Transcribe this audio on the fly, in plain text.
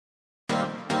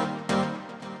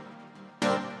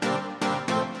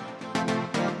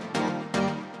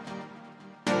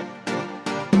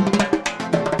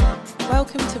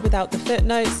welcome to Without the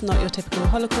Footnotes, Not Your Typical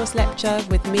Holocaust Lecture,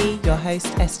 with me, your host,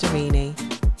 Esther Rini.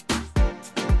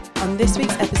 On this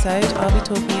week's episode, I'll be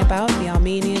talking about the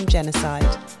Armenian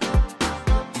genocide.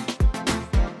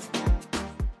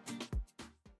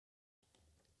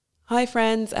 Hi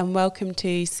friends, and welcome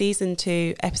to Season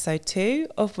 2, Episode 2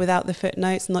 of Without the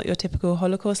Footnotes, Not Your Typical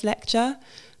Holocaust Lecture.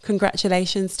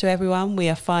 Congratulations to everyone. We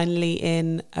are finally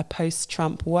in a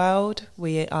post-Trump world.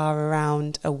 We are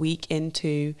around a week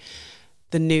into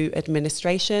the new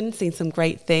administration, seeing some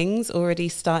great things already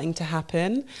starting to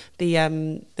happen.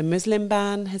 The Muslim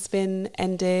ban has been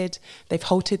ended. They've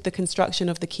halted the construction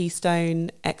of the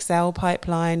Keystone XL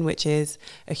pipeline, which is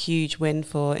a huge win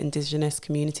for Indigenous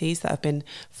communities that have been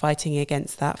fighting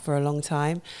against that for a long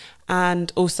time.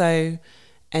 And also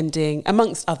ending,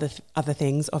 amongst other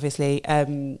things, obviously,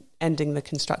 ending the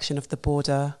construction of the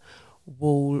border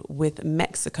wall with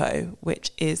Mexico,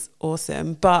 which is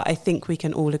awesome. But I think we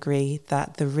can all agree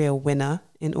that the real winner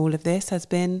in all of this has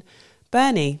been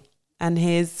Bernie and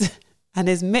his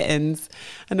mittens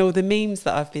and all the memes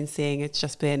that I've been seeing. It's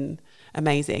just been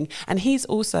amazing. And he's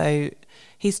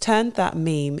turned that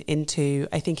meme into,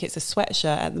 I think it's a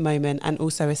sweatshirt at the moment and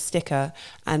also a sticker,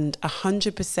 and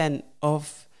 100%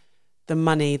 of the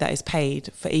money that is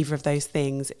paid for either of those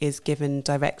things is given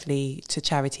directly to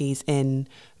charities in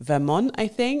Vermont, I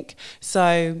think.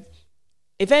 So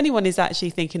if anyone is actually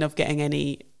thinking of getting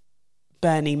any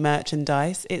Bernie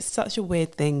merchandise, it's such a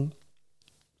weird thing,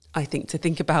 I think, to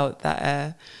think about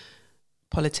that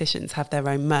politicians have their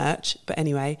own merch. But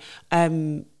anyway,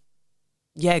 go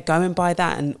and buy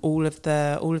that, and all of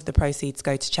the proceeds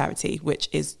go to charity, which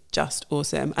is just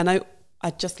awesome. And I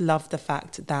just love the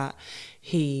fact that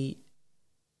he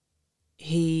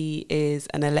is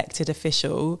an elected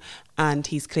official and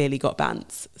he's clearly got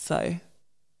bants. So,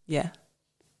 yeah.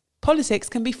 Politics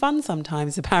can be fun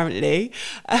sometimes, apparently.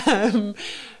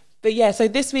 But yeah, so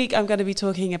this week I'm going to be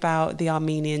talking about the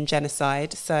Armenian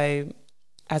genocide. So,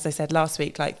 as I said last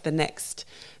week,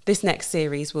 this next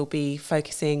series will be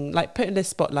focusing, putting a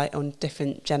spotlight on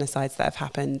different genocides that have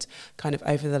happened kind of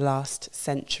over the last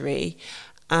century.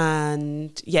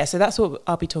 And yeah, so that's what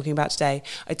I'll be talking about today.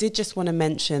 I did just want to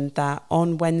mention that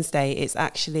on Wednesday, it's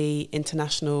actually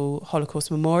International Holocaust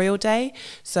Memorial Day.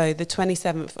 So the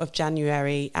 27th of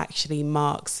January actually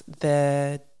marks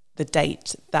the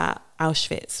date that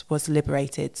Auschwitz was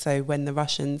liberated. So when the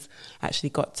Russians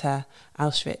actually got to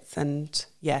Auschwitz and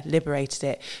liberated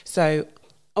it. So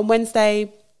on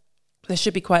Wednesday, there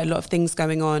should be quite a lot of things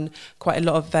going on, quite a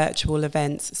lot of virtual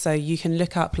events. So you can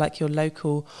look up your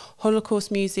local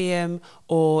Holocaust museum,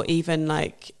 or even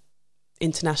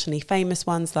internationally famous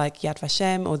ones like Yad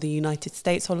Vashem or the United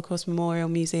States Holocaust Memorial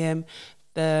Museum.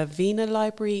 The Wiener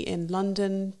Library in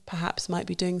London perhaps might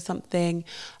be doing something.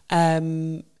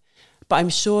 But I'm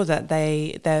sure that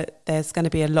there's going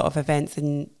to be a lot of events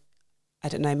in, I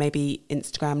don't know, maybe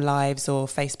Instagram lives or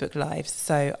Facebook lives.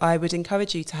 So I would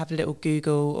encourage you to have a little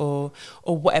Google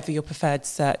or whatever your preferred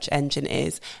search engine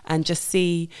is, and just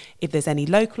see if there's any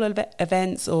local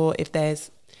events, or if there's,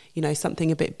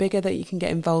 something a bit bigger that you can get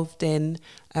involved in.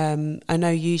 I know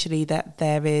usually that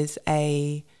there is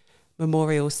a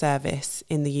memorial service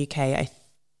in the UK.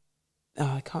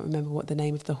 I can't remember what the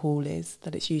name of the hall is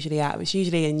that it's usually at. It's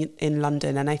usually in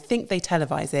London, and I think they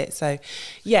televise it. So,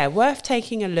 yeah, worth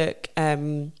taking a look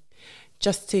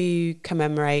just to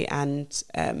commemorate and,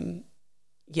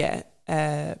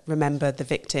 remember the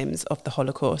victims of the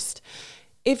Holocaust,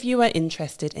 if you are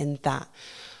interested in that.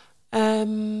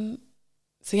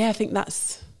 I think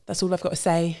that's all I've got to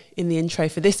say in the intro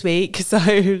for this week. So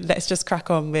let's just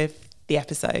crack on with the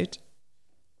episode.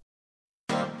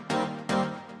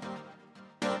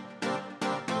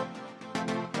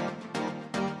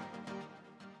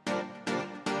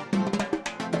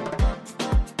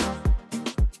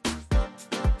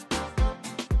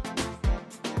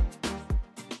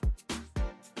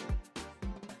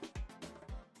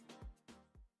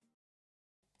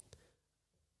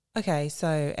 Okay,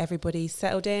 so everybody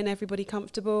settled in, everybody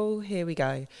comfortable? Here we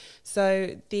go.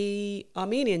 So the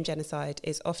Armenian genocide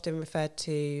is often referred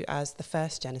to as the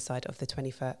first genocide of the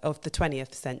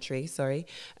 20th century,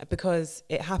 because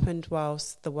it happened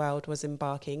whilst the world was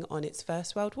embarking on its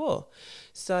First World War.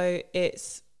 So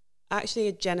it's actually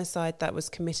a genocide that was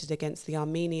committed against the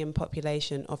Armenian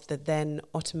population of the then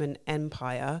Ottoman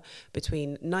Empire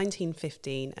between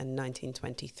 1915 and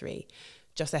 1923.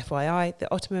 Just FYI, the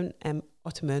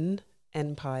Ottoman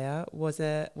Empire was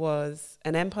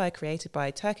an empire created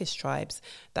by Turkish tribes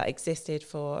that existed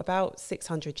for about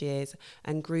 600 years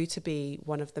and grew to be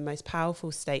one of the most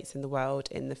powerful states in the world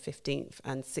in the 15th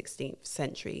and 16th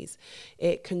centuries.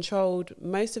 It controlled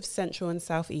most of Central and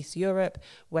Southeast Europe,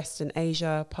 Western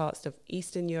Asia, parts of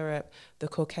Eastern Europe, the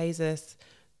Caucasus,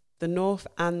 the North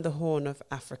and the Horn of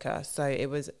Africa. So it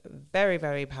was a very,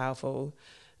 very powerful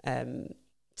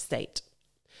state.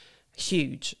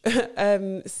 Huge.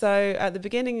 So at the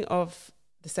beginning of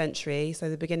the century, so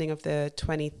the beginning of the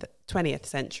 20th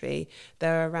century,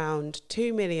 there were around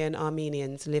 2 million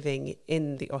Armenians living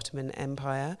in the Ottoman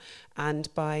Empire.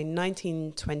 And by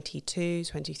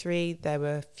 1922-23, there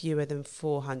were fewer than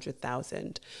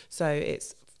 400,000. So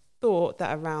it's thought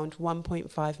that around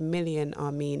 1.5 million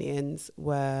Armenians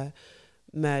were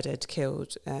murdered,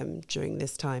 killed during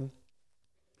this time.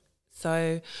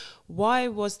 So why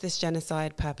was this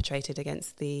genocide perpetrated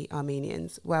against the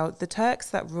Armenians? Well, the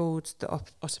Turks that ruled the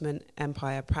Ottoman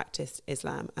Empire practiced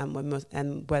Islam and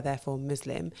were therefore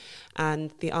Muslim,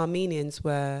 and the Armenians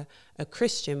were a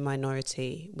Christian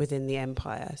minority within the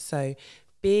empire. So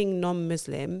being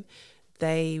non-Muslim,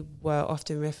 they were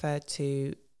often referred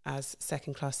to as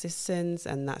second-class citizens,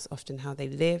 and that's often how they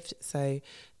lived. So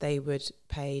they would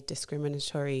pay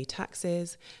discriminatory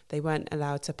taxes, they weren't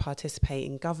allowed to participate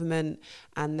in government,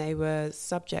 and they were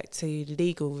subject to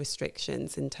legal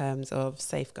restrictions in terms of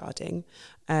safeguarding.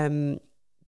 Now,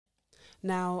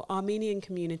 Armenian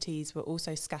communities were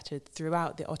also scattered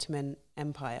throughout the Ottoman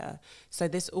Empire, so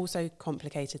this also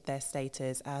complicated their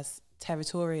status, as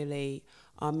territorially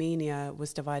Armenia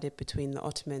was divided between the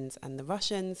Ottomans and the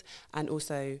Russians, and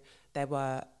also there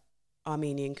were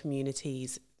Armenian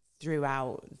communities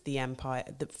throughout the empire,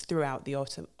 throughout the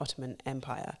Ottoman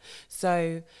Empire.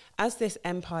 So as this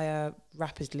empire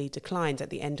rapidly declined at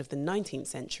the end of the 19th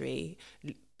century,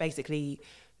 basically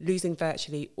losing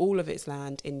virtually all of its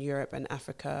land in Europe and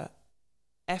Africa,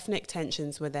 ethnic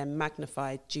tensions were then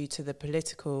magnified due to the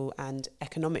political and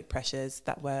economic pressures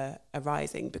that were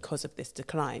arising because of this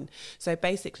decline. So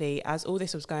basically, as all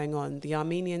this was going on, the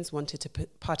Armenians wanted to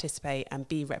participate and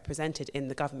be represented in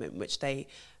the government, which they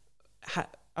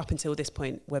up until this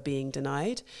point were being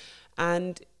denied.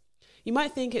 And you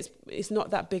might think it's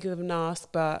not that big of an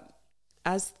ask, but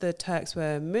as the Turks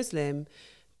were Muslim,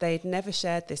 they'd never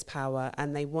shared this power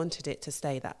and they wanted it to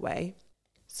stay that way.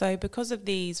 So because of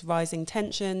these rising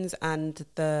tensions and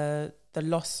the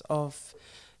loss of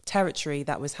territory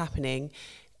that was happening,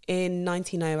 in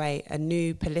 1908, a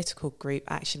new political group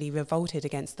actually revolted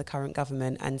against the current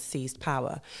government and seized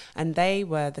power. And they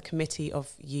were the Committee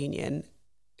of Union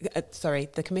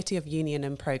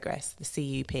and Progress,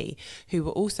 the CUP, who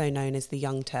were also known as the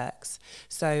Young Turks.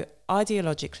 So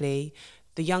ideologically,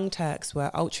 the Young Turks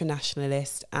were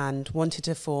ultra-nationalist and wanted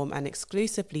to form an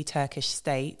exclusively Turkish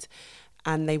state,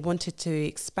 and they wanted to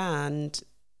expand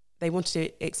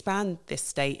this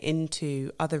state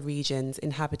into other regions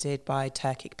inhabited by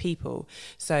Turkic people,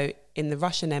 so in the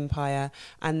Russian Empire,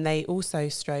 and they also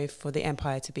strove for the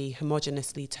empire to be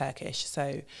homogeneously Turkish.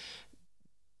 So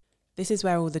this is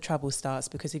where all the trouble starts,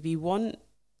 because if you want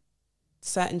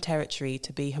certain territory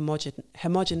to be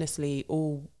homogeneously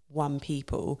all one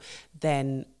people,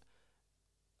 then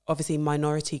obviously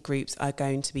minority groups are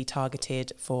going to be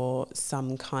targeted for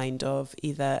some kind of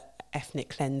either ethnic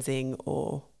cleansing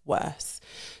or worse.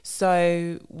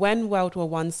 So when World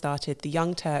War I started, the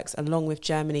Young Turks, along with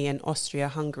Germany and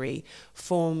Austria-Hungary,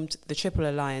 formed the Triple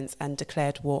Alliance and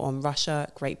declared war on Russia,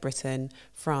 Great Britain,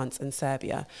 France and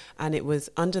Serbia. And it was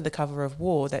under the cover of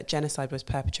war that genocide was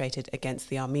perpetrated against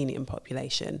the Armenian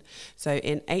population. So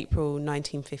in April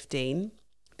 1915,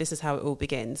 this is how it all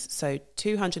begins. So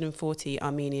 240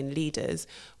 Armenian leaders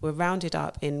were rounded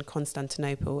up in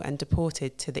Constantinople and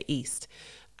deported to the east.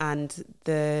 And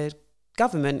the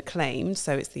government claimed,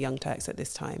 so it's the Young Turks at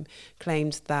this time,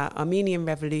 claimed that Armenian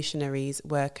revolutionaries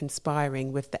were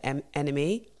conspiring with the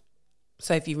enemy.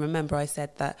 So if you remember, I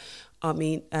said that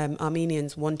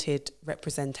Armenians wanted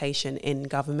representation in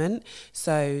government.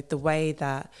 So the way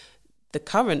that the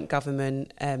current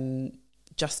government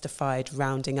justified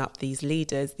rounding up these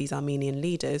leaders, these Armenian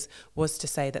leaders, was to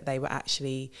say that they were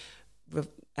actually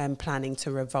planning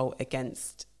to revolt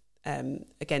against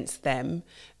them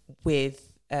with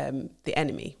the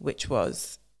enemy, which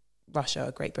was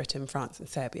Russia, Great Britain, France and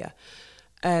Serbia.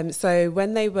 So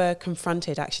when they were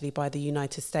confronted actually by the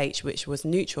United States, which was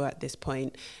neutral at this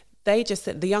point,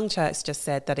 the Young Turks just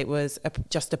said that it was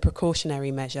just a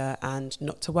precautionary measure and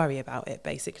not to worry about it,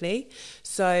 basically.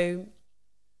 So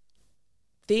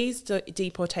these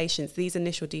deportations, these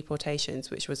initial deportations,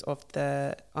 which was of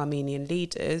the Armenian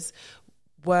leaders,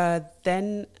 were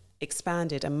then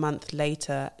expanded a month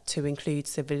later to include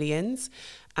civilians.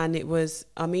 And it was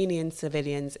Armenian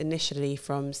civilians initially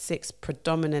from 6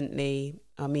 predominantly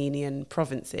Armenian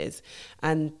provinces.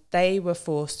 And they were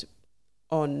forced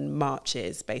on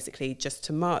marches, basically, just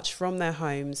to march from their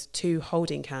homes to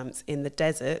holding camps in the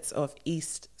deserts of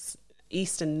east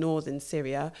and northern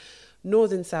Syria,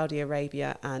 northern Saudi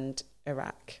Arabia and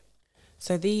Iraq.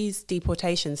 So these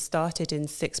deportations started in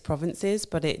 6 provinces,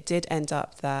 but it did end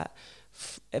up that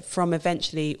from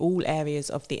eventually all areas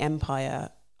of the empire,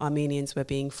 Armenians were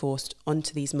being forced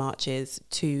onto these marches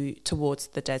towards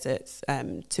the deserts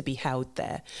to be held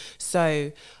there.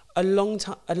 So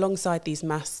alongside these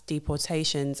mass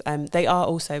deportations, they are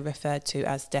also referred to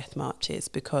as death marches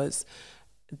because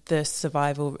the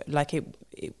survival,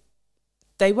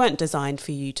 they weren't designed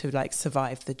for you to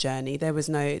survive the journey. There was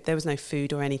no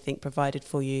food or anything provided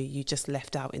for you. You just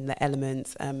left out in the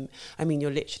elements.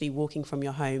 You're literally walking from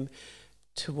your home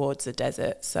towards a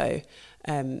desert. So,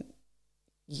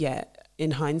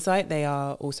 in hindsight, they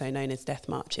are also known as death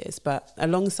marches. But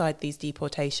alongside these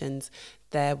deportations,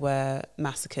 there were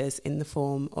massacres in the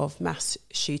form of mass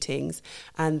shootings.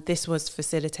 And this was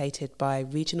facilitated by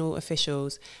regional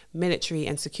officials, military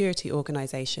and security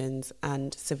organisations,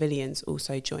 and civilians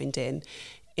also joined in.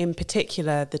 In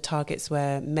particular, the targets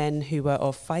were men who were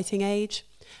of fighting age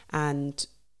and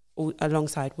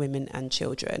alongside women and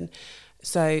children.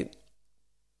 So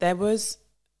there was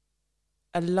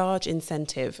a large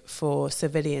incentive for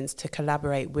civilians to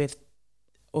collaborate with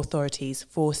authorities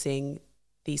forcing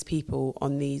these people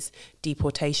on these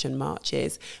deportation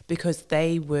marches because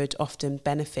they would often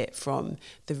benefit from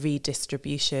the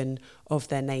redistribution of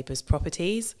their neighbours'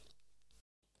 properties.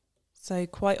 So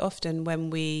quite often when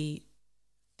we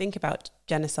think about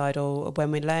genocide or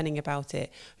when we're learning about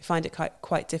it, we find it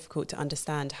quite difficult to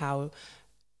understand how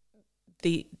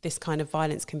this kind of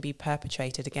violence can be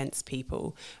perpetrated against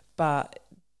people. But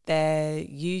they're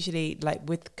usually,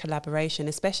 with collaboration,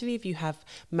 especially if you have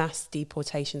mass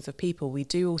deportations of people, we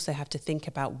do also have to think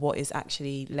about what is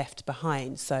actually left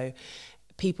behind. So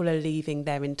people are leaving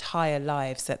their entire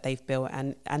lives that they've built,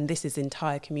 and this is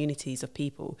entire communities of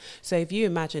people. So if you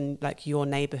imagine your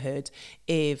neighbourhood,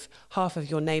 if half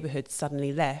of your neighbourhood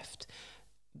suddenly left,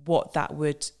 what that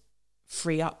would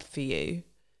free up for you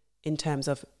in terms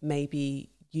of maybe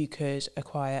you could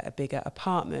acquire a bigger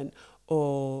apartment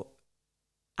or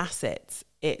assets.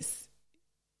 It's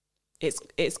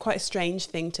quite a strange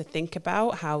thing to think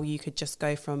about, how you could just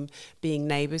go from being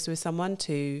neighbours with someone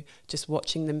to just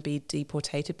watching them be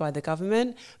deportated by the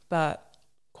government. But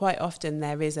quite often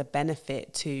there is a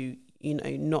benefit to,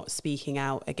 not speaking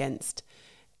out against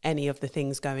any of the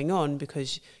things going on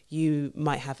because you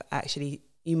might have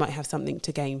something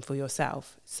to gain for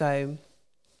yourself. So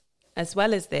as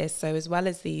well as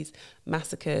these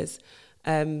massacres,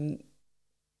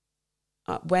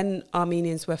 when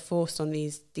Armenians were forced on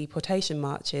these deportation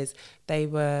marches, they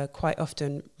were quite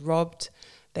often robbed.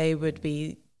 They would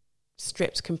be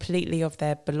stripped completely of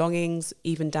their belongings,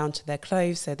 even down to their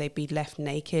clothes, so they'd be left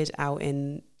naked out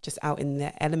in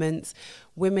their elements.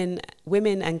 Women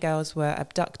and girls were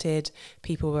abducted,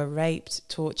 people were raped,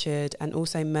 tortured, and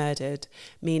also murdered,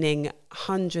 meaning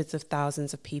hundreds of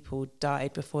thousands of people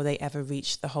died before they ever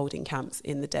reached the holding camps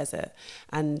in the desert.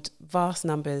 And vast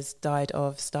numbers died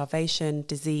of starvation,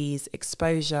 disease,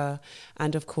 exposure,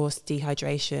 and of course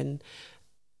dehydration.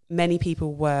 Many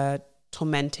people were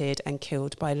tormented and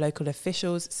killed by local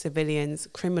officials, civilians,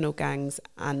 criminal gangs,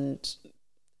 and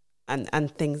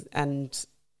things and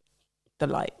the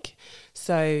like.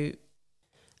 So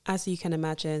as you can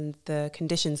imagine, the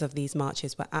conditions of these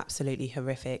marches were absolutely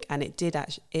horrific, and it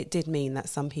did mean that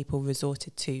some people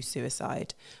resorted to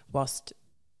suicide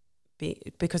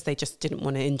because they just didn't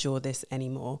want to endure this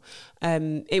anymore.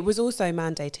 It was also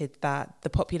mandated that the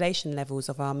population levels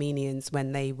of Armenians,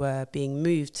 when they were being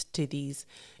moved to these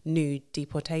new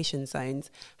deportation zones,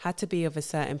 had to be of a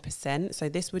certain percent. So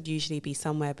this would usually be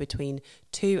somewhere between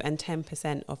 2 and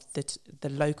 10% of the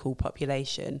local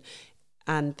population.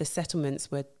 And the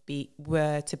settlements were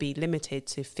to be limited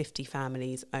to 50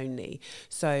 families only.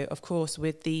 So, of course,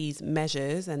 with these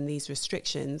measures and these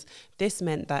restrictions, this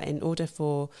meant that in order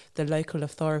for the local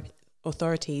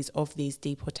authorities of these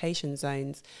deportation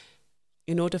zones,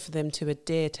 in order for them to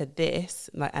adhere to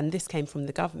this, and this came from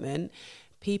the government,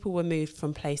 people were moved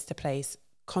from place to place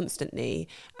constantly,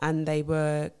 and they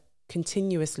were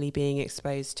continuously being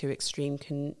exposed to extreme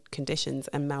conditions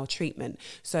and maltreatment.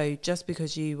 So just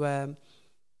because you were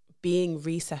being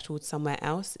resettled somewhere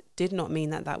else did not mean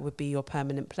that would be your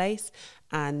permanent place,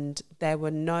 and there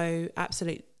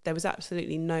was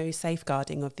absolutely no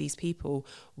safeguarding of these people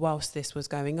whilst this was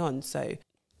going on. So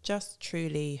just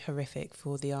truly horrific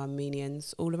for the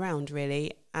Armenians all around,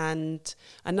 really. And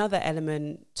another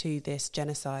element to this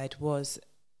genocide was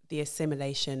the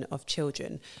assimilation of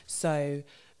children. So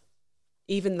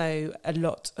even though a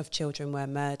lot of children were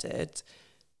murdered,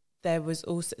 there was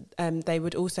also they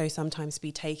would also sometimes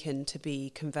be taken to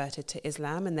be converted to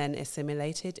Islam and then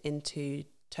assimilated into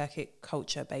Turkic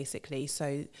culture, basically.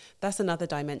 So that's another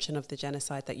dimension of the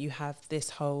genocide, that you have this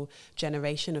whole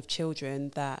generation of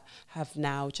children that have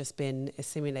now just been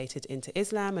assimilated into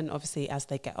Islam, and obviously as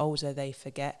they get older they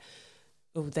forget,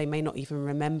 or they may not even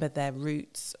remember their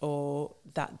roots or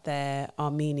that they're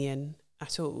Armenian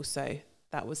at all. So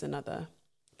that's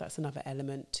another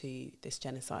element to this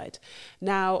genocide.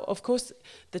 Now, of course,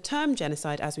 the term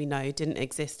genocide, as we know, didn't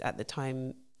exist at the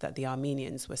time that the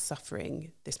Armenians were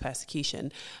suffering this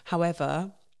persecution.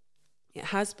 However, it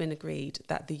has been agreed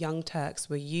that the Young Turks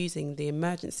were using the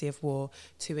emergency of war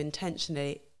to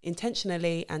intentionally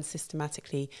and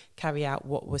systematically carry out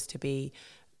what was to be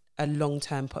a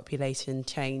long-term population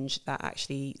change that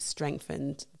actually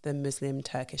strengthened the Muslim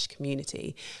Turkish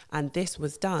community. And this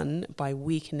was done by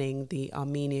weakening the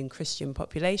Armenian Christian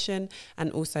population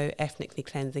and also ethnically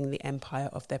cleansing the empire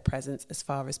of their presence as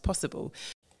far as possible.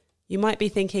 You might be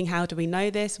thinking, how do we know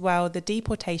this? Well, the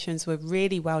deportations were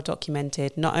really well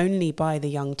documented, not only by the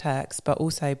Young Turks, but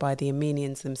also by the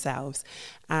Armenians themselves.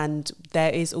 And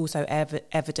there is also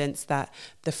evidence that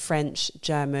the French,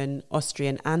 German,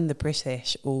 Austrian and the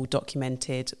British all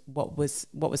documented what was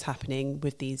happening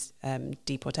with these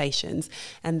deportations.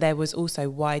 And there was also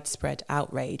widespread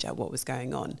outrage at what was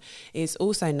going on. It is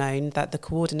also known that the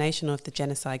coordination of the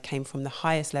genocide came from the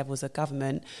highest levels of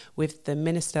government, with the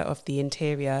Minister of the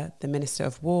Interior, the Minister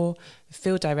of War, the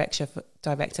Field Director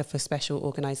for Special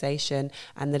Organisation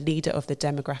and the leader of the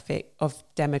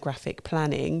demographic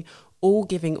planning, all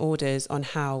giving orders on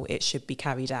how it should be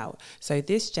carried out. So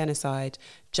this genocide,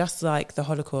 just like the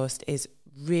Holocaust, is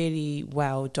really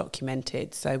well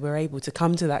documented. So we're able to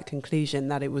come to that conclusion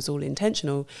that it was all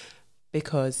intentional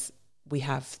because we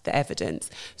have the evidence.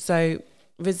 So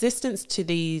resistance to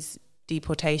these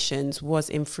deportations was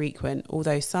infrequent,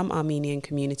 although some Armenian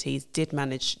communities did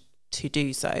manage to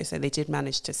do so. So they did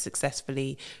manage to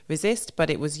successfully resist, but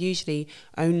it was usually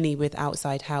only with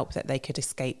outside help that they could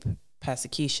escape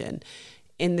persecution.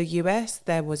 In the US,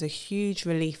 there was a huge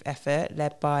relief effort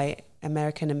led by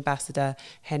American Ambassador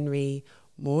Henry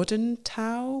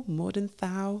Morgenthau.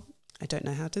 I don't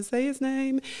know how to say his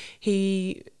name.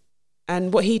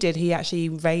 What he did, he actually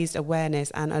raised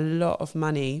awareness and a lot of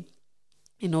money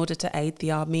in order to aid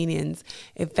the Armenians,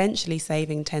 eventually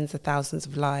saving tens of thousands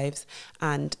of lives,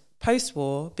 and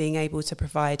post-war being able to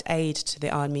provide aid to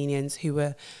the Armenians who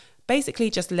were basically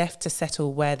just left to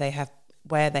settle where they had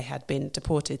been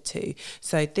deported to.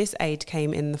 So this aid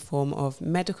came in the form of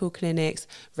medical clinics,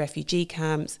 refugee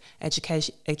camps,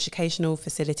 educational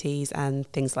facilities and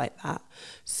things like that.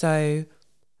 So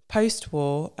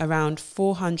post-war, around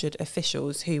 400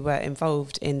 officials who were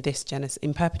involved in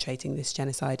in perpetrating this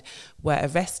genocide were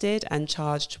arrested and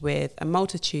charged with a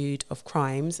multitude of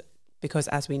crimes, because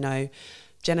as we know,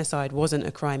 genocide wasn't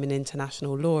a crime in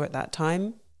international law at that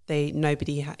time.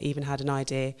 Nobody even had an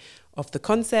idea of the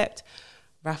concept.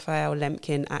 Raphael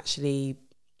Lemkin actually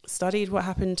studied what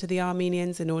happened to the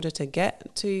Armenians in order to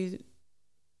get to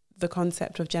the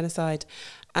concept of genocide.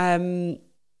 And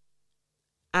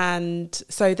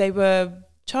so they were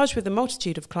charged with a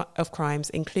multitude of crimes,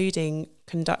 including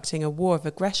conducting a war of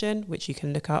aggression, which you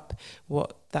can look up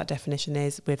what that definition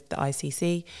is with the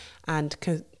ICC, and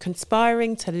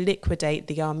conspiring to liquidate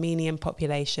the Armenian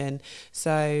population.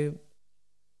 So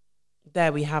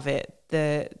there we have it.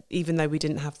 Even though we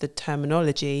didn't have the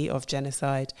terminology of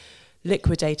genocide,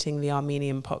 liquidating the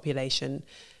Armenian population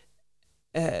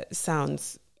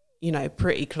sounds,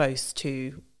 pretty close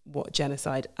to what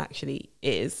genocide actually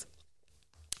is.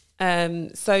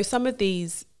 So some of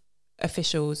these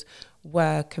officials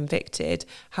were convicted.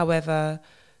 However,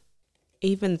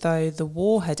 even though the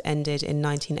war had ended in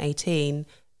 1918,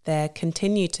 there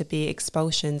continued to be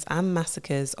expulsions and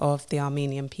massacres of the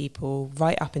Armenian people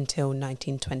right up until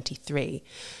 1923.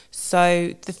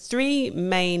 So the three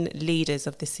main leaders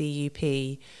of the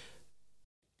CUP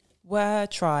were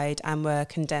tried and were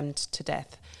condemned to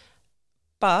death.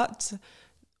 But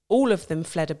all of them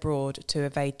fled abroad to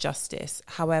evade justice.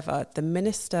 However, the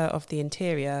Minister of the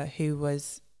Interior, who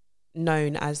was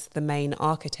known as the main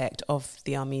architect of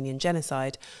the Armenian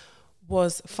genocide,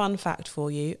 was, fun fact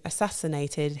for you,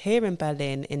 assassinated here in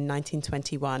Berlin in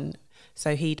 1921.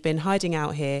 So he'd been hiding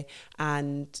out here,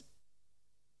 and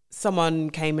someone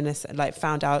came and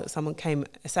found out someone came,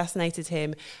 assassinated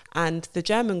him, and the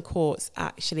German courts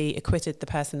actually acquitted the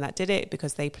person that did it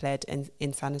because they pled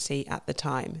insanity at the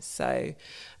time. So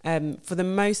for the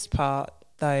most part,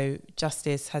 though,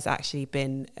 justice has actually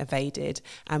been evaded.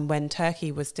 And when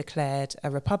Turkey was declared a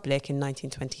republic in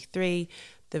 1923,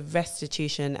 the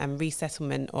restitution and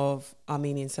resettlement of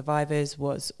Armenian survivors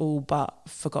was all but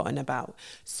forgotten about.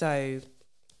 So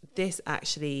this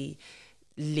actually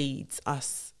leads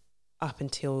us up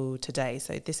until today.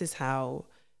 So this is how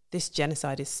this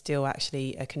genocide is still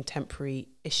actually a contemporary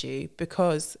issue,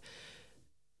 because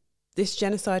this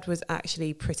genocide was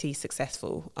actually pretty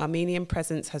successful. Armenian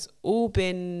presence has all but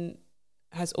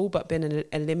been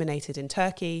eliminated in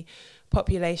Turkey.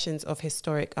 Populations of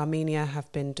historic Armenia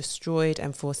have been destroyed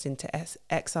and forced into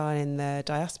exile in the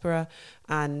diaspora.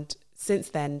 And since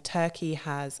then, Turkey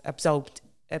has absolved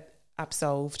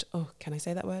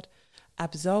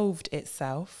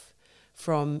itself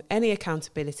from any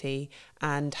accountability,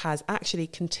 and has actually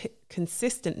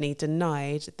consistently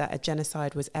denied that a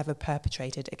genocide was ever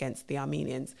perpetrated against the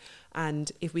Armenians.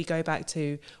 And if we go back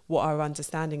to what our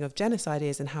understanding of genocide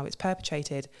is and how it's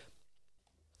perpetrated,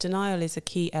 denial is a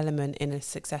key element in a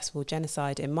successful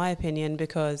genocide, in my opinion,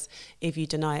 because if you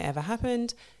deny it ever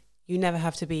happened, you never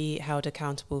have to be held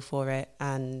accountable for it.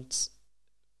 And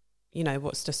you know,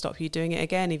 what's to stop you doing it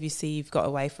again if you see you've got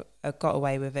away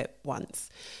with it once?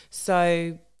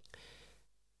 So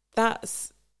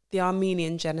that's the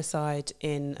Armenian genocide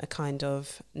in a kind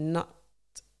of nutshell.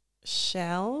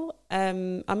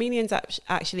 Armenians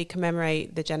actually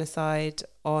commemorate the genocide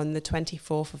on the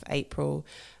 24th of April,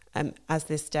 as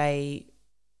this day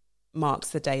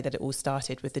marks the day that it all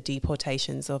started with the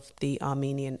deportations of the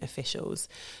Armenian officials.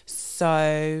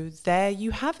 So there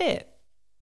you have it.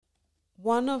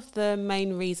 One of the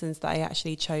main reasons that I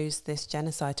actually chose this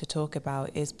genocide to talk about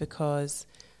is because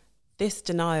this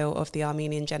denial of the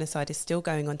Armenian genocide is still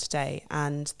going on today,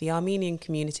 and the Armenian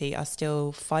community are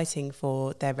still fighting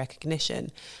for their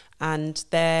recognition. And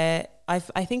I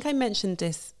think I mentioned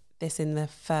this in the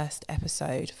first ever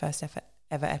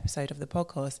episode of the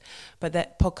podcast, but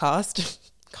that podcast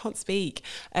can't speak.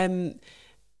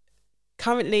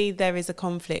 Currently, there is a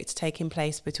conflict taking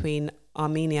place between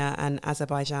Armenia and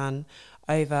Azerbaijan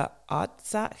over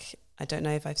Artsakh. I don't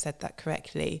know if I've said that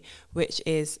correctly, which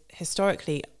is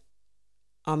historically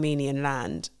Armenian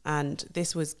land. And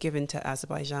this was given to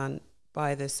Azerbaijan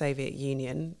by the Soviet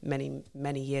Union many,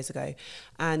 many years ago.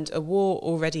 And a war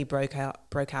already broke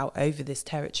out over this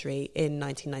territory in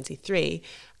 1993.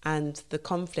 And the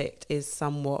conflict is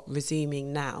somewhat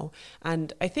resuming now.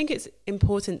 And I think it's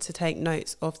important to take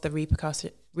notes of the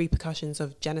repercussions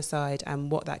of genocide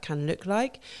and what that can look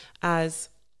like, as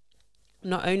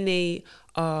not only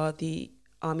are the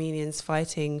Armenians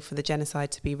fighting for the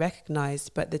genocide to be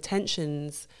recognised, but the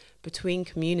tensions between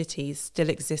communities still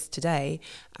exist today.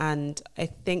 And I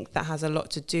think that has a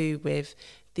lot to do with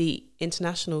the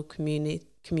international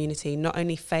community not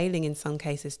only failing in some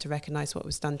cases to recognise what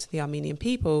was done to the Armenian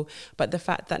people, but the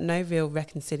fact that no real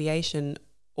reconciliation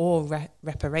or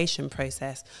reparation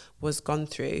process was gone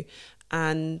through.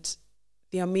 And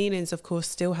the Armenians, of course,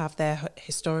 still have their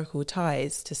historical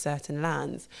ties to certain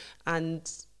lands. And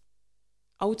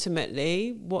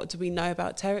ultimately, what do we know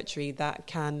about territory that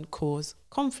can cause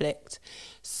conflict?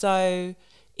 So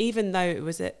even though it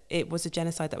was a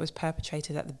genocide that was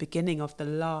perpetrated at the beginning of the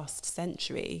last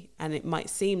century, and it might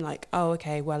seem like, oh,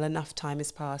 okay, well, enough time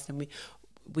has passed and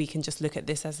we can just look at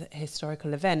this as a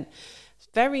historical event, it's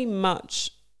very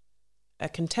much a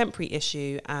contemporary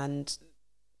issue. And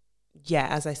yeah,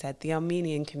 as I said, the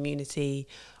Armenian community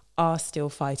are still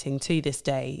fighting to this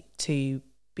day to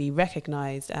be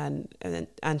recognised and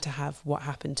to have what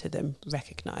happened to them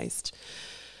recognised.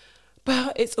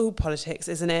 But it's all politics,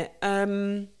 isn't it?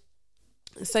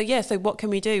 So what can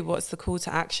we do? What's the call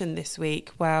to action this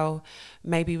week? Well,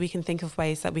 maybe we can think of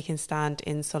ways that we can stand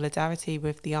in solidarity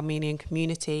with the Armenian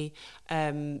community.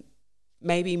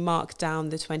 Maybe mark down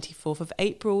the 24th of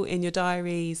April in your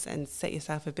diaries and set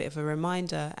yourself a bit of a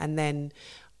reminder. And then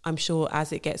I'm sure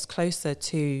as it gets closer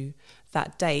to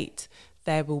that date,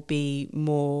 there will be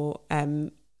more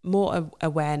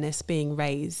awareness being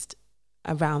raised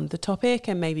around the topic,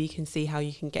 and maybe you can see how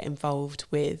you can get involved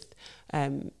with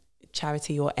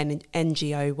charity or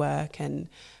NGO work,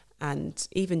 and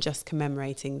even just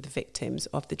commemorating the victims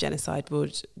of the genocide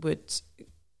would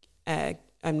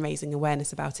and raising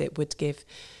awareness about it would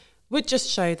just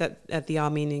show that the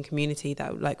Armenian community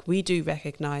that like we do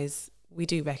recognize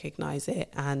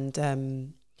it,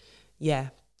 and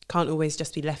can't always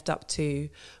just be left up to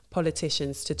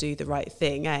politicians to do the right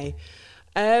thing, eh?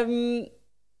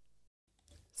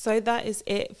 So that is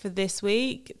it for this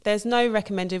week. There's no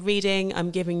recommended reading. I'm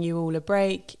giving you all a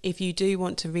break. If you do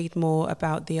want to read more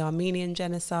about the Armenian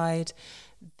genocide,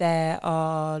 there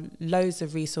are loads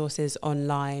of resources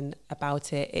online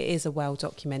about it. It is a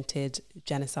well-documented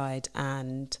genocide.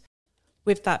 And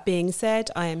with that being said,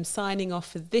 I am signing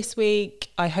off for this week.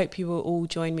 I hope you will all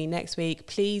join me next week.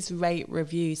 Please rate,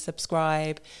 review,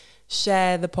 subscribe,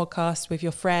 share the podcast with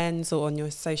your friends or on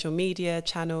your social media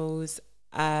channels.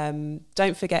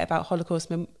 Don't forget about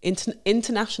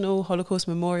International Holocaust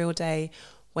Memorial Day,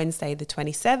 Wednesday the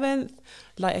 27th.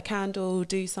 Light a candle,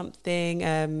 do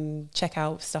something, check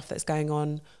out stuff that's going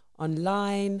on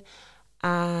online.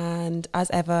 And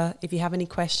as ever, if you have any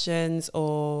questions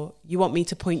or you want me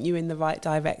to point you in the right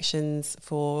directions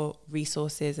for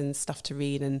resources and stuff to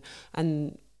read and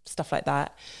stuff like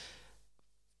that,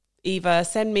 either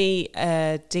send me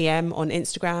a DM on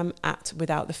Instagram at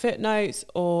Without the Footnotes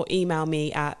or email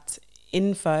me at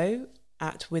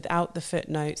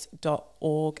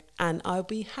info@withoutthefootnotes.org and I'll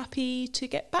be happy to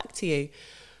get back to you.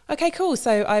 Okay, cool.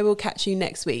 So I will catch you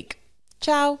next week.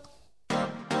 Ciao.